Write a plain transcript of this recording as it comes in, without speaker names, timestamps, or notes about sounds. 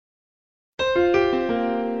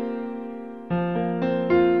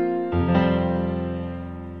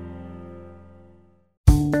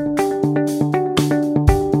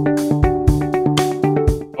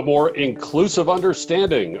more inclusive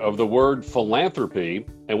understanding of the word philanthropy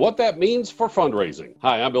and what that means for fundraising.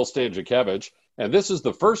 Hi, I'm Bill Stanczykiewicz, and this is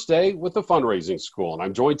the first day with the Fundraising School. And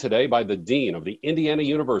I'm joined today by the Dean of the Indiana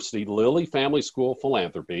University Lilly Family School of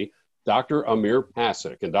Philanthropy, Dr. Amir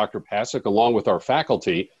Pasek. And Dr. Pasek, along with our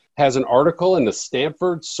faculty, has an article in the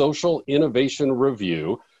Stanford Social Innovation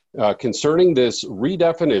Review concerning this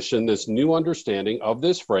redefinition, this new understanding of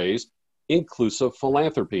this phrase, inclusive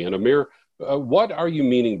philanthropy. And Amir, what are you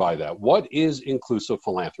meaning by that? What is inclusive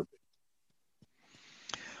philanthropy?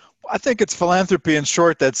 I think it's philanthropy, in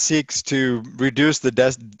short, that seeks to reduce the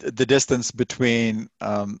distance between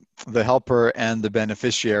the helper and the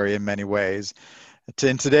beneficiary in many ways.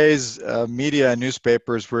 In today's media and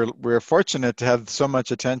newspapers, we're fortunate to have so much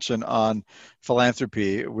attention on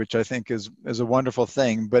philanthropy, which I think is a wonderful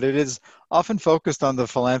thing, but it is often focused on the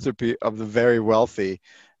philanthropy of the very wealthy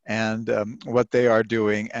and what they are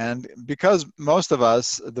doing. And because most of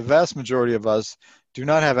us, the vast majority of us, do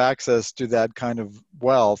not have access to that kind of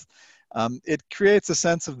wealth, it creates a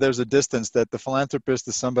sense of there's a distance, that the philanthropist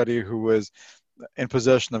is somebody who is in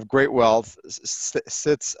possession of great wealth,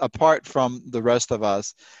 sits apart from the rest of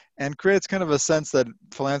us, and creates kind of a sense that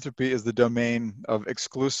philanthropy is the domain of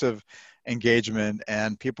exclusive engagement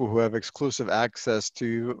and people who have exclusive access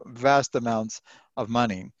to vast amounts of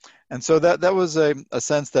money. And so that was a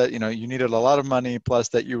sense that, you needed a lot of money, plus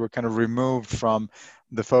that you were kind of removed from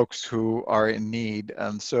the folks who are in need.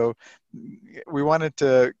 And so we wanted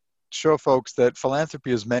to show folks that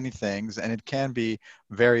philanthropy is many things and it can be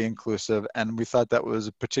very inclusive. And we thought that was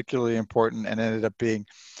particularly important and ended up being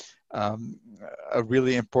a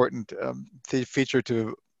really important feature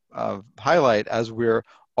to highlight as we're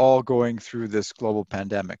all going through this global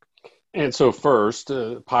pandemic. And so first,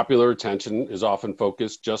 popular attention is often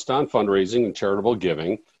focused just on fundraising and charitable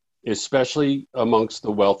giving, especially amongst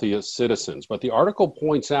the wealthiest citizens. But the article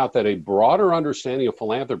points out that a broader understanding of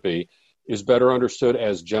philanthropy is better understood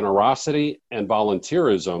as generosity and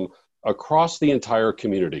volunteerism across the entire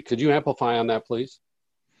community. Could you amplify on that, please?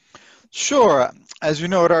 Sure. As you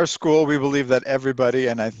know, at our school, we believe that everybody,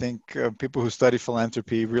 and I think people who study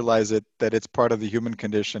philanthropy realize that it's part of the human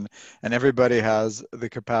condition, and everybody has the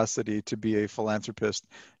capacity to be a philanthropist,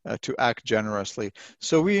 to act generously.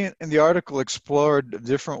 So we, in the article, explored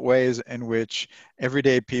different ways in which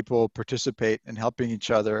everyday people participate in helping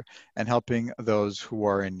each other and helping those who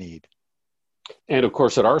are in need. And of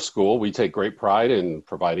course, at our school, we take great pride in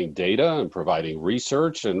providing data and providing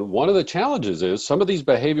research. And one of the challenges is some of these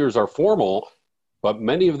behaviors are formal, but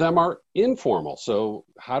many of them are informal. So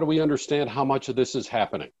how do we understand how much of this is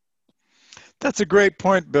happening? That's a great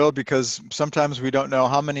point, Bill, because sometimes we don't know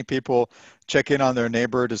how many people check in on their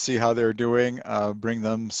neighbor to see how they're doing, bring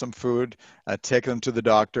them some food, take them to the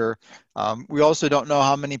doctor. We also don't know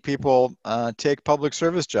how many people take public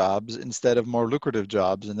service jobs instead of more lucrative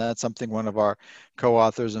jobs. And that's something one of our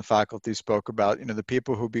co-authors and faculty spoke about, the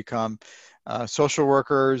people who become social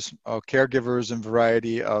workers, caregivers in a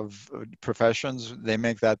variety of professions. They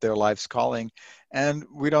make that their life's calling. And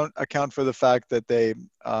we don't account for the fact that they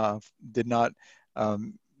did not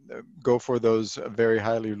go for those very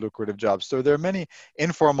highly lucrative jobs. So there are many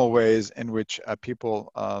informal ways in which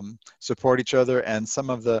people support each other, and some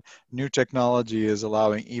of the new technology is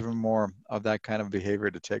allowing even more of that kind of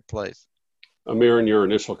behavior to take place. Amir, in your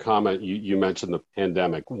initial comment, you mentioned the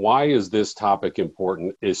pandemic. Why is this topic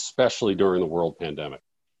important, especially during the world pandemic?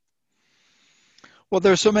 Well,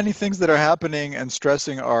 there are so many things that are happening and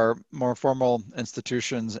stressing our more formal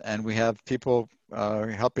institutions, and we have people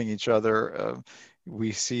helping each other.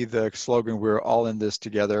 We see the slogan, "We're all in this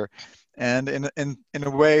together." And in a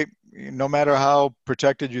way, no matter how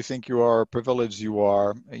protected you think you are, privileged you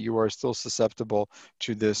are still susceptible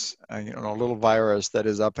to this little virus that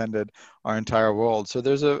has upended our entire world. So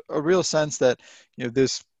there's a real sense that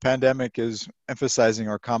this pandemic is emphasizing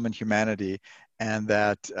our common humanity, and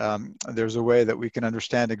that there's a way that we can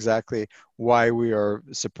understand exactly why we are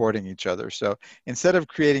supporting each other. So instead of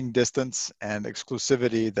creating distance and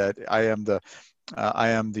exclusivity, that I am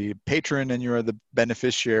the patron and you're the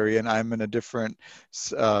beneficiary, and I'm in a different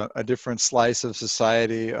slice of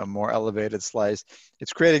society, a more elevated slice.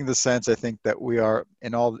 It's creating the sense, I think, that we are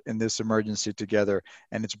in this emergency together,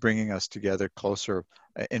 and it's bringing us together closer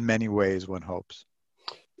in many ways, one hopes.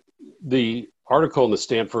 The article in the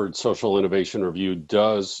Stanford Social Innovation Review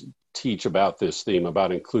does teach about this theme,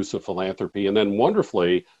 about inclusive philanthropy, and then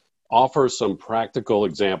wonderfully offers some practical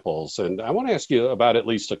examples. And I want to ask you about at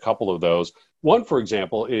least a couple of those. One, for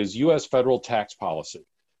example, is U.S. federal tax policy.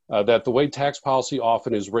 That the way tax policy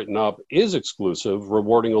often is written up is exclusive,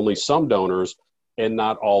 rewarding only some donors and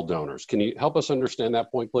not all donors. Can you help us understand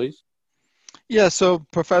that point, please? Yeah, so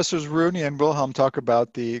Professors Rooney and Wilhelm talk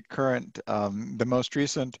about the current, the most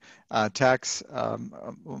recent tax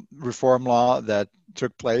reform law that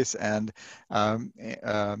took place and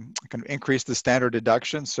kind of increased the standard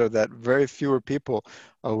deduction so that very fewer people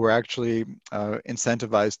were actually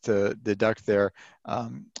incentivized to deduct their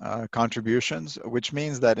contributions, which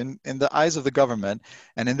means that in the eyes of the government,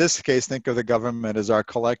 and in this case, think of the government as our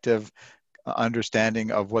collective understanding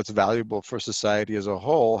of what's valuable for society as a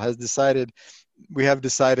whole, we have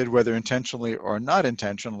decided, whether intentionally or not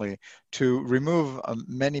intentionally, to remove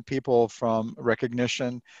many people from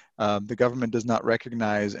recognition. The government does not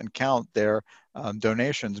recognize and count their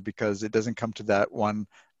donations because it doesn't come to that one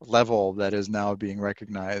level that is now being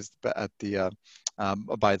recognized by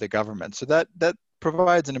the government. So that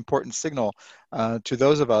provides an important signal to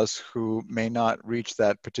those of us who may not reach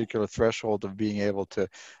that particular threshold of being able to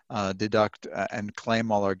deduct and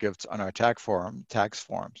claim all our gifts on our tax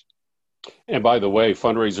forms. And by the way,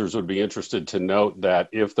 fundraisers would be interested to note that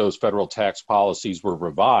if those federal tax policies were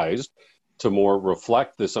revised to more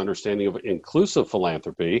reflect this understanding of inclusive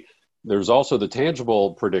philanthropy, there's also the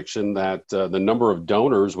tangible prediction that the number of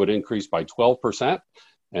donors would increase by 12%,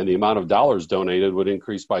 and the amount of dollars donated would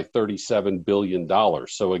increase by $37 billion.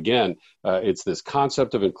 So again, it's this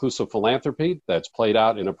concept of inclusive philanthropy that's played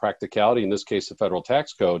out in a practicality, in this case, the federal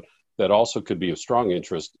tax code, that also could be of strong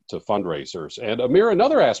interest to fundraisers. And Amir,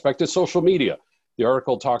 another aspect is social media. The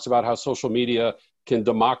article talks about how social media can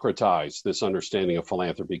democratize this understanding of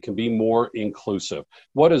philanthropy, can be more inclusive.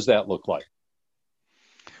 What does that look like?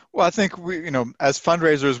 Well, I think as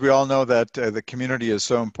fundraisers, we all know that the community is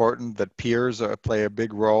so important, that peers play a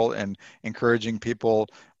big role in encouraging people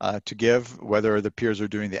to give, whether the peers are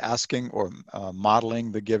doing the asking or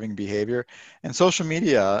modeling the giving behavior. And social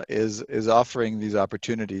media is offering these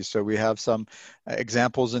opportunities. So we have some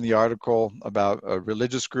examples in the article about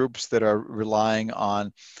religious groups that are relying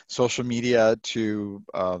on social media to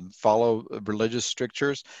follow religious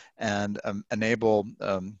strictures and enable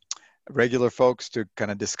regular folks to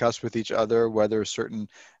kind of discuss with each other whether certain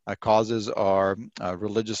causes are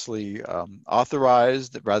religiously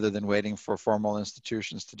authorized rather than waiting for formal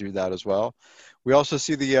institutions to do that as well. We also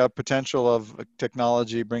see the potential of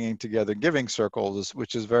technology bringing together giving circles,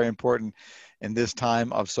 which is very important in this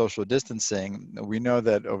time of social distancing. We know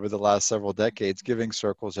that over the last several decades, giving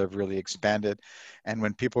circles have really expanded. And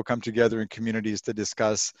when people come together in communities to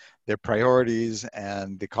discuss their priorities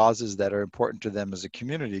and the causes that are important to them as a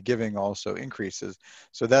community, giving also increases.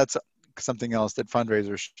 So that's something else that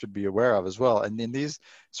fundraisers should be aware of as well. And in these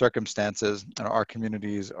circumstances, our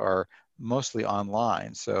communities are mostly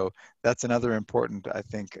online. So that's another important, I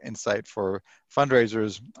think, insight for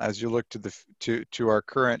fundraisers as you look to our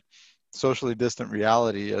current socially distant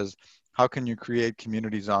reality is how can you create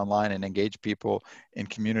communities online and engage people in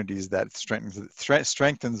communities that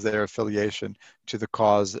strengthens their affiliation to the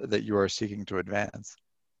cause that you are seeking to advance.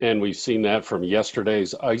 And we've seen that from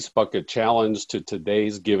yesterday's Ice Bucket Challenge to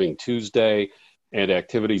today's Giving Tuesday, and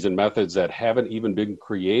activities and methods that haven't even been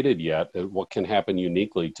created yet, what can happen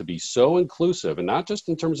uniquely to be so inclusive, and not just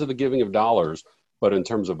in terms of the giving of dollars, but in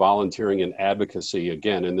terms of volunteering and advocacy,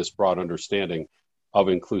 again, in this broad understanding of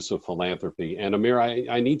inclusive philanthropy. And Amir,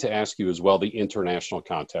 I need to ask you as well the international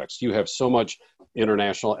context. You have so much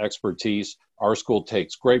international expertise. Our school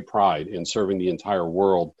takes great pride in serving the entire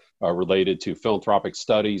world related to philanthropic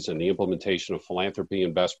studies and the implementation of philanthropy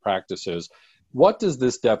and best practices. What does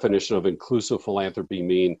this definition of inclusive philanthropy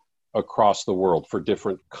mean across the world for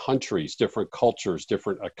different countries, different cultures,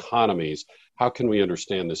 different economies? How can we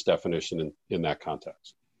understand this definition in that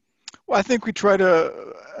context? Well, I think we try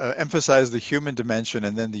to emphasize the human dimension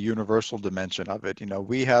and then the universal dimension of it.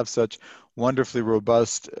 We have such wonderfully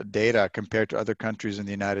robust data compared to other countries in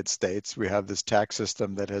the United States. We have this tax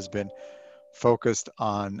system that has been focused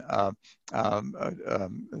on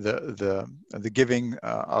the giving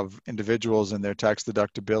of individuals and their tax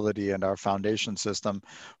deductibility and our foundation system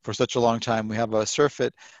for such a long time. We have a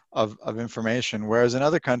surfeit of information, whereas in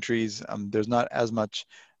other countries, there's not as much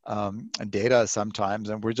data sometimes,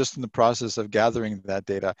 and we're just in the process of gathering that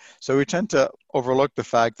data. So we tend to overlook the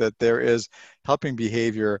fact that there is helping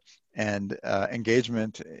behavior and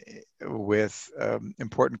engagement with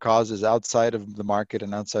important causes outside of the market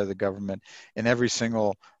and outside of the government in every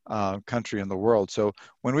single country in the world. So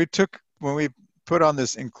when we put on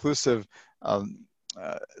this inclusive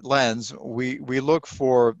lens, we look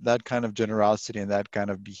for that kind of generosity and that kind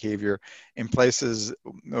of behavior in places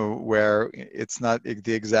where it's not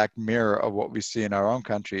the exact mirror of what we see in our own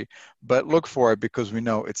country, but look for it because we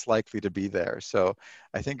know it's likely to be there. So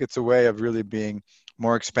I think it's a way of really being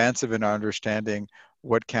more expansive in our understanding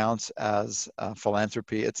what counts as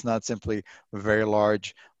philanthropy. It's not simply very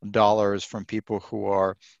large dollars from people who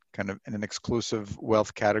are kind of in an exclusive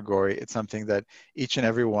wealth category. It's something that each and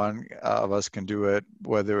every one of us can do it,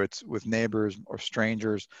 whether it's with neighbors or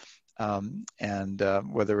strangers, and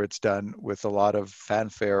whether it's done with a lot of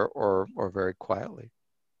fanfare or very quietly.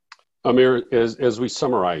 Amir, as we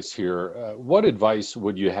summarize here, what advice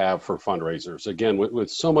would you have for fundraisers? Again, with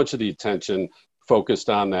so much of the attention focused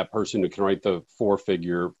on that person who can write the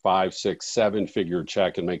 4-figure, 5, 6, 7-figure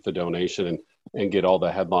check and make the donation and get all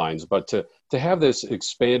the headlines, but to have this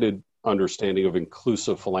expanded understanding of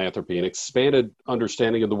inclusive philanthropy, an expanded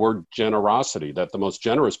understanding of the word generosity, that the most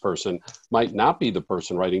generous person might not be the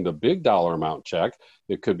person writing the big dollar amount check.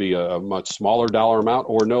 It could be a much smaller dollar amount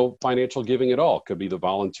or no financial giving at all. It could be the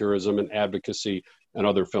volunteerism and advocacy and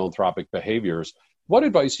other philanthropic behaviors. What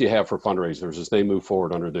advice do you have for fundraisers as they move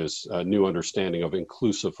forward under this new understanding of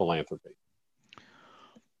inclusive philanthropy?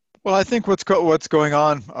 Well, I think what's going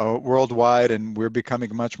on worldwide, and we're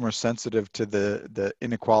becoming much more sensitive to the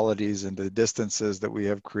inequalities and the distances that we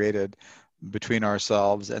have created between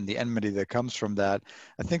ourselves and the enmity that comes from that.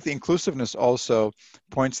 I think the inclusiveness also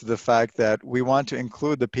points to the fact that we want to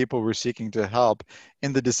include the people we're seeking to help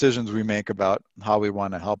in the decisions we make about how we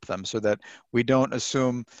want to help them, so that we don't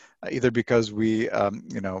assume either because we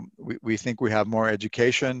think we have more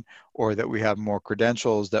education or that we have more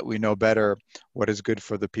credentials that we know better what is good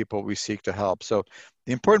for the people we seek to help. So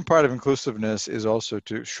the important part of inclusiveness is also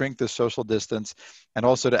to shrink the social distance and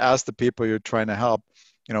also to ask the people you're trying to help,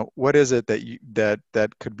 what is it that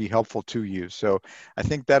could be helpful to you? So I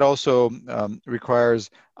think that also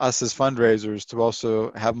requires us as fundraisers to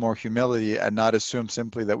also have more humility and not assume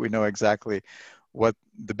simply that we know exactly what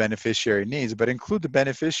the beneficiary needs, but include the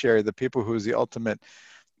beneficiary, the people who is the ultimate,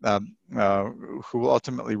 who will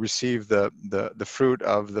ultimately receive the fruit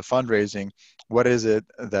of the fundraising. What is it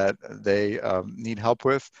that they need help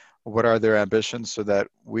with? What are their ambitions, so that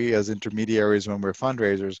we as intermediaries, when we're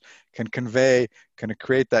fundraisers, can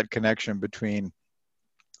create that connection between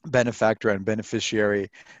benefactor and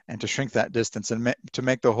beneficiary, and to shrink that distance and to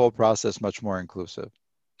make the whole process much more inclusive.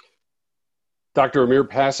 Dr. Amir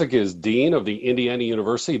Pasek is Dean of the Indiana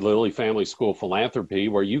University Lilly Family School of Philanthropy,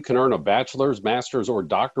 where you can earn a bachelor's, master's, or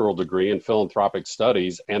doctoral degree in philanthropic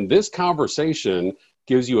studies. And this conversation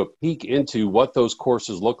gives you a peek into what those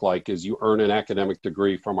courses look like as you earn an academic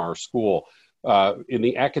degree from our school. In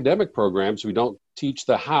the academic programs, we don't teach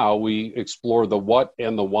the how, we explore the what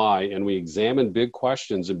and the why, and we examine big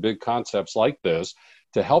questions and big concepts like this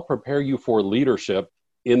to help prepare you for leadership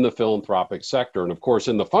in the philanthropic sector. And of course,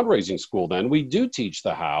 in the fundraising school, then, we do teach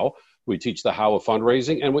the how. We teach the how of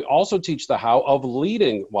fundraising, and we also teach the how of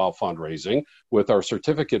leading while fundraising with our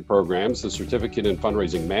certificate programs, the Certificate in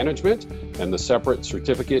Fundraising Management and the separate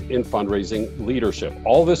Certificate in Fundraising Leadership.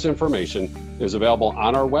 All this information is available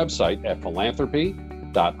on our website at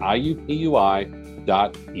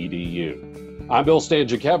philanthropy.iupui.edu. I'm Bill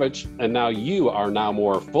Stanczykiewicz, and now you are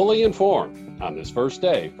more fully informed on this first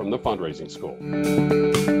day from the fundraising school.